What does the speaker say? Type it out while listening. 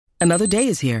Another day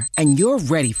is here, and you're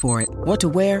ready for it. What to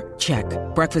wear? Check.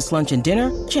 Breakfast, lunch, and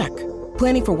dinner? Check.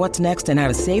 Planning for what's next and how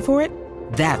to save for it?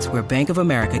 That's where Bank of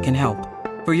America can help.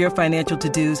 For your financial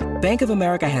to-dos, Bank of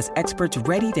America has experts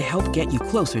ready to help get you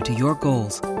closer to your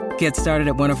goals. Get started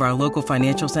at one of our local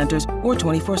financial centers or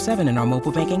 24/7 in our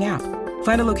mobile banking app.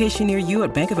 Find a location near you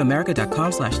at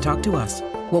bankofamerica.com/talktous.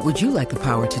 What would you like the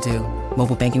power to do?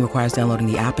 Mobile banking requires downloading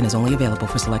the app and is only available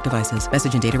for select devices.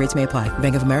 Message and data rates may apply.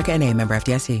 Bank of America N.A., member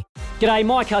FDIC. G'day,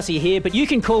 Mike Hussey here, but you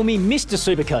can call me Mr.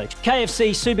 Supercoach. KFC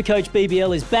Supercoach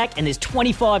BBL is back and there's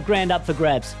 25 grand up for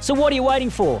grabs. So what are you waiting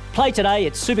for? Play today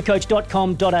at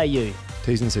supercoach.com.au.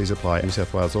 T's and C's apply. New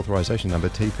South Wales authorisation number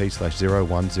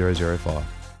TP/01005.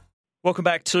 Welcome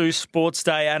back to Sports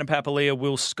Day. Adam Papalia,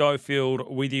 Will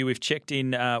Schofield with you. We've checked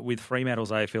in with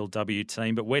Fremantle's AFLW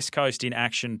team, but West Coast in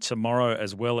action tomorrow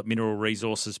as well at Mineral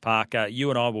Resources Park.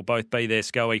 You and I will both be there,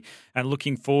 Scully, and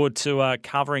looking forward to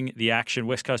covering the action.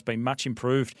 West Coast been much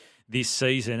improved this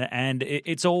season, and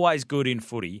it's always good in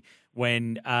footy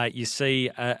when you see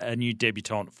a new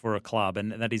debutant for a club,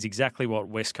 and that is exactly what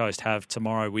West Coast have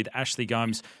tomorrow with Ashley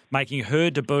Gomes making her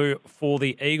debut for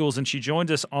the Eagles, and she joins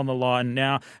us on the line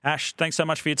now. Ash, thanks so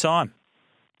much for your time.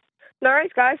 No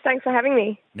worries, guys. Thanks for having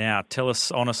me. Now, tell us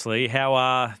honestly, how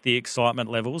are the excitement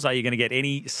levels? Are you going to get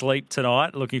any sleep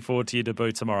tonight? Looking forward to your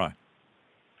debut tomorrow.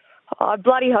 I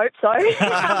bloody hope so. No,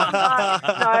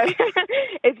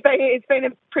 it's been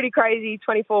a pretty crazy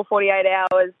 24, 48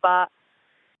 hours, but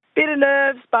bit of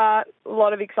nerves, but a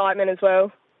lot of excitement as well.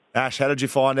 Ash, how did you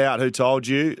find out? Who told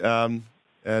you?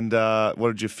 And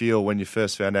what did you feel when you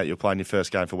first found out you were playing your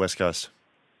first game for West Coast?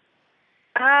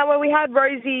 Well, we had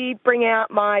Rosie bring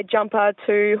out my jumper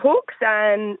to Hooks,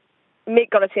 and Mick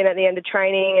got us in at the end of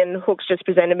training, and Hooks just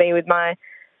presented me with my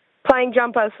playing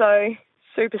jumper, so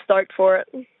super stoked for it.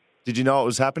 Did you know it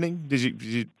was happening? Did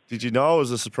you know it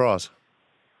was a surprise?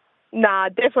 Nah,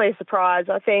 definitely a surprise.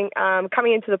 I think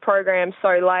coming into the program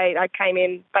so late, I came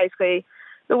in basically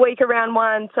the week of round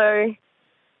one, so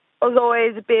I was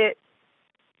always a bit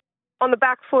on the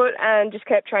back foot and just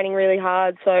kept training really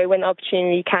hard. So when the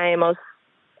opportunity came, I was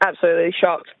absolutely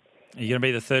shocked. You're going to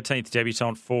be the 13th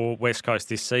debutant for West Coast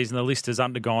this season. The list has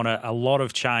undergone a lot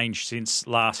of change since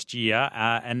last year.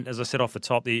 And as I said off the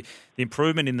top, the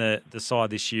improvement in the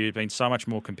side this year has been so much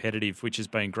more competitive, which has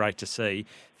been great to see.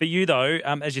 For you, though,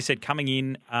 as you said, coming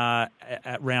in at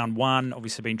round one,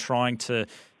 obviously been trying to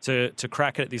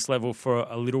crack it at this level for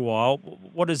a little while.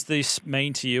 What does this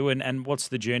mean to you, and what's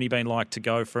the journey been like to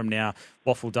go from now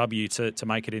Waffle W to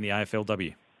make it in the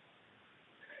AFLW?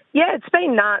 Yeah, it's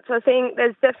been nuts. I think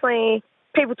there's definitely,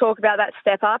 people talk about that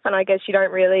step up, and I guess you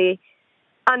don't really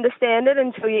understand it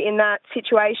until you're in that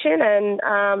situation. And,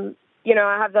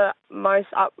 I have the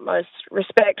utmost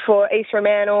respect for East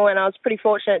Fremantle, and I was pretty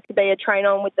fortunate to be a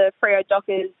train-on with the Freo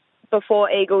Dockers before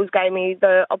Eagles gave me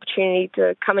the opportunity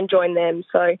to come and join them.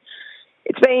 So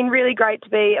it's been really great to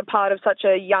be a part of such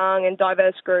a young and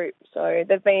diverse group. So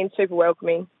they've been super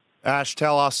welcoming. Ash,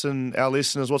 tell us and our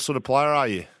listeners, what sort of player are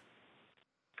you?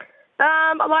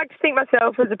 I like to think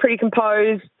myself as a pretty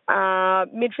composed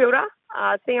midfielder.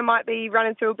 I think I might be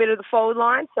running through a bit of the forward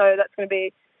line, so that's going to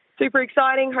be super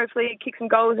exciting. Hopefully kick some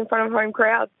goals in front of a home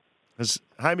crowd. Does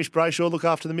Hamish Brayshaw look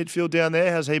after the midfield down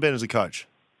there? How's he been as a coach?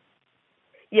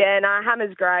 Yeah,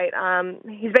 Hammer's great.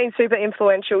 He's been super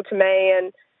influential to me,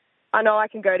 and I know I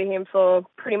can go to him for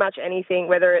pretty much anything,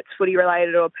 whether it's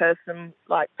footy-related or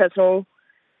personal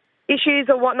issues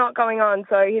or whatnot going on.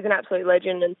 So he's an absolute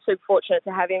legend, and super fortunate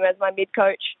to have him as my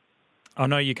mid-coach. I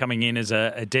know you're coming in as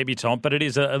a debutant, but it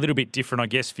is a little bit different, I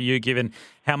guess, for you, given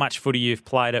how much footy you've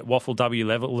played at Waffle W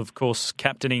level, of course,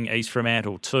 captaining East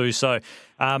Fremantle too. So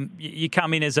you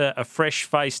come in as a fresh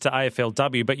face to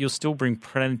AFLW, but you'll still bring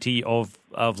plenty of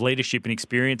leadership and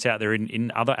experience out there in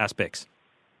other aspects.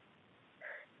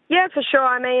 Yeah, for sure.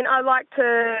 I mean, I like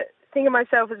to think of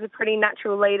myself as a pretty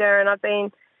natural leader, and I've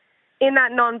been in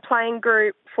that non-playing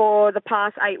group for the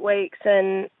past 8 weeks,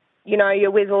 and,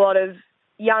 you're with a lot of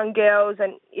young girls,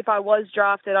 and if I was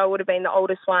drafted, I would have been the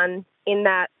oldest one in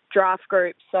that draft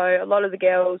group. So a lot of the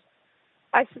girls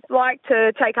I like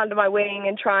to take under my wing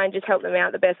and try and just help them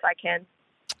out the best I can.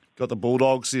 Got the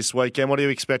Bulldogs this weekend. What are you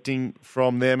expecting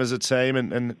from them as a team,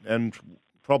 and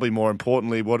probably more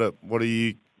importantly, what are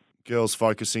you girls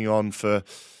focusing on for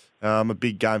a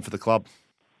big game for the club?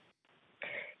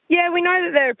 Yeah, we know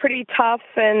that they're a pretty tough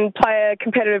and play a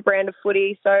competitive brand of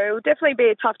footy, so it will definitely be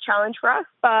a tough challenge for us.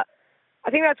 But I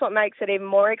think that's what makes it even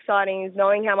more exciting, is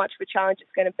knowing how much of a challenge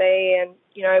it's going to be. And,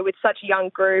 with such a young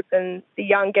group and the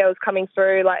young girls coming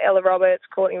through like Ella Roberts,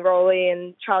 Courtney Rowley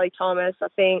and Charlie Thomas, I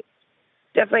think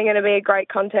definitely going to be a great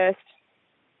contest.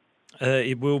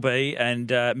 It will be, and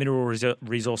Mineral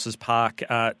Resources Park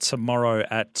tomorrow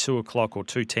at 2 o'clock or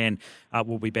 2:10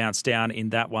 will be bounced down in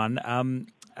that one.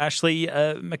 Ashley,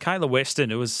 Michaela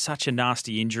Weston, it was such a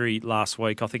nasty injury last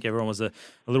week. I think everyone was a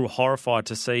little horrified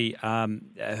to see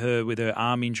her with her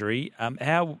arm injury.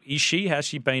 How is she? How's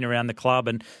she been around the club?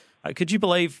 And could you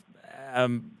believe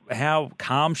how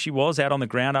calm she was out on the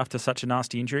ground after such a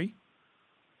nasty injury?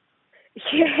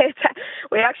 Yeah,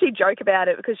 we actually joke about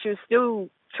it because she was still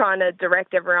trying to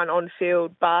direct everyone on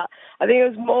field, but I think it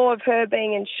was more of her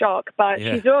being in shock. But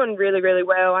she's doing really, really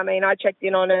well. I mean, I checked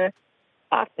in on her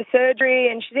after surgery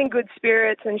and she's in good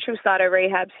spirits and she'll start her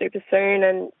rehab super soon.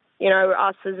 And, you know,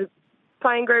 us as a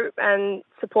playing group and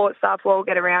support staff will all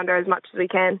get around her as much as we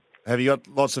can. Have you got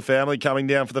lots of family coming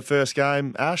down for the first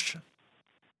game, Ash?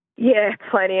 Yeah,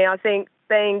 plenty. I think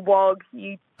being WOG,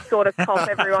 you sort of cop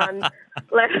everyone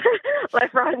left,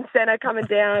 right and centre coming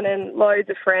down, and loads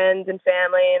of friends and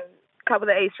family, and a couple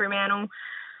of the East Fremantle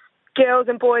girls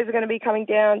and boys are going to be coming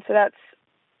down, so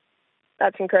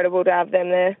that's incredible to have them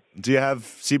there. Do you have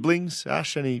siblings,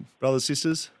 Ash? Any brothers,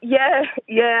 sisters? Yeah,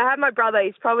 I have my brother.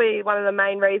 He's probably one of the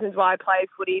main reasons why I play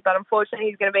footy, but unfortunately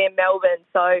he's going to be in Melbourne,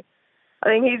 so I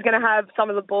think he's going to have some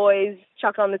of the boys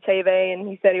chuck on the TV, and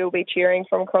he said he'll be cheering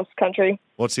from across the country.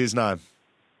 What's his name?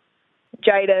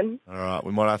 Jaden. All right,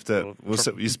 we might have to.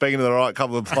 You're speaking to the right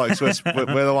couple of blokes. We're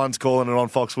the ones calling it on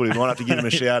Fox Footy. We might have to give him a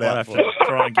shout out. We'll have to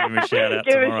try and give him a shout out.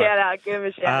 Give him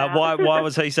a shout out. Why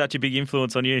was he such a big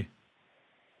influence on you?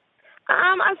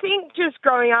 I think just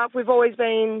growing up, we've always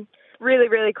been really,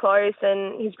 really close,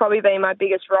 and he's probably been my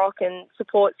biggest rock and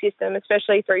support system,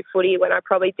 especially through footy when I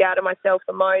probably doubted myself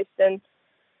the most. And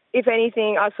if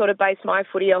anything, I sort of based my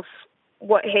footy off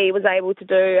what he was able to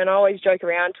do, and I always joke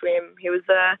around to him. He was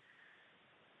the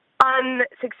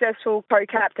unsuccessful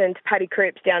co-captain to Paddy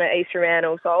Cripps down at East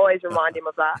Fremantle, so I always remind him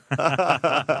of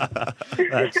that.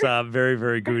 That's very,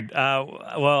 very good.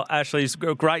 Well, Ashley, it's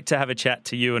great to have a chat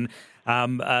to you and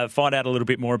find out a little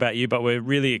bit more about you, but we're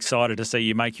really excited to see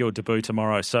you make your debut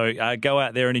tomorrow. So go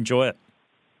out there and enjoy it.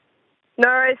 No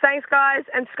worries. Thanks, guys.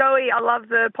 And Scully, I love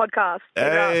the podcast.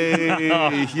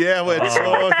 Hey, yeah, we're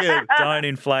talking. Don't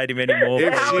inflate him anymore.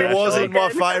 If she wasn't my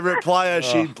favourite player,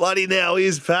 she bloody now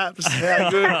is, perhaps.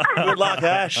 How good. Good luck,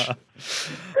 Ash.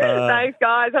 Thanks,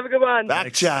 guys. Have a good one.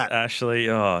 Back chat. Ashley,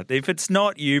 if it's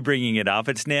not you bringing it up,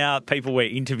 it's now people we're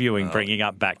interviewing bringing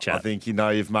up back chat. I think you know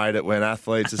you've made it when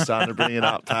athletes are starting to bring it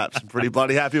up, perhaps. I'm pretty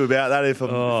bloody happy about that, if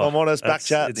I'm honest. Back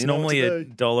chat. It's normally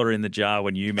 $1 in the jar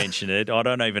when you mention it. I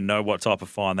don't even know what type of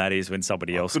fine that is when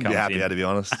somebody else comes in. Couldn't be happier, to be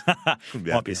honest.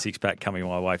 Might be a six-pack coming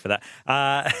my way for that.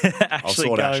 I'll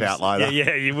sort Ash out later.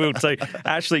 Yeah, you will too.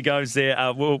 Ashley Gomes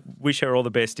there. We'll wish her all the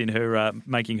best in her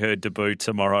making her debut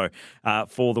tomorrow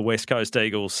for the West Coast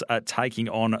Eagles taking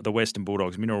on the Western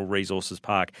Bulldogs, Mineral Resources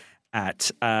Park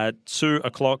at 2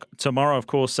 o'clock tomorrow. Of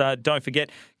course, don't forget,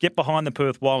 get behind the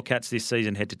Perth Wildcats this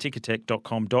season. Head to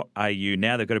ticketek.com.au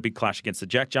now. They've got a big clash against the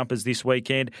Jack Jumpers this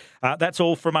weekend. That's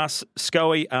all from us.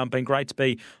 Scully, been great to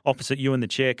be opposite you in the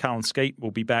chair. Cullen Skeet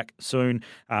will be back soon.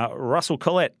 Russell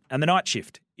Collette and the Night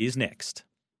Shift is next.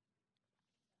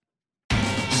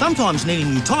 Sometimes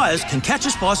needing new tyres can catch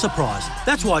us by surprise.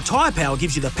 That's why Tyre Power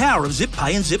gives you the power of Zip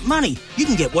Pay and Zip Money. You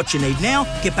can get what you need now,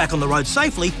 get back on the road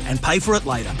safely and pay for it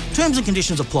later. Terms and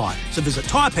conditions apply. So visit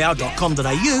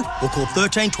tyrepower.com.au or call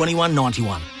 13 21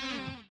 91.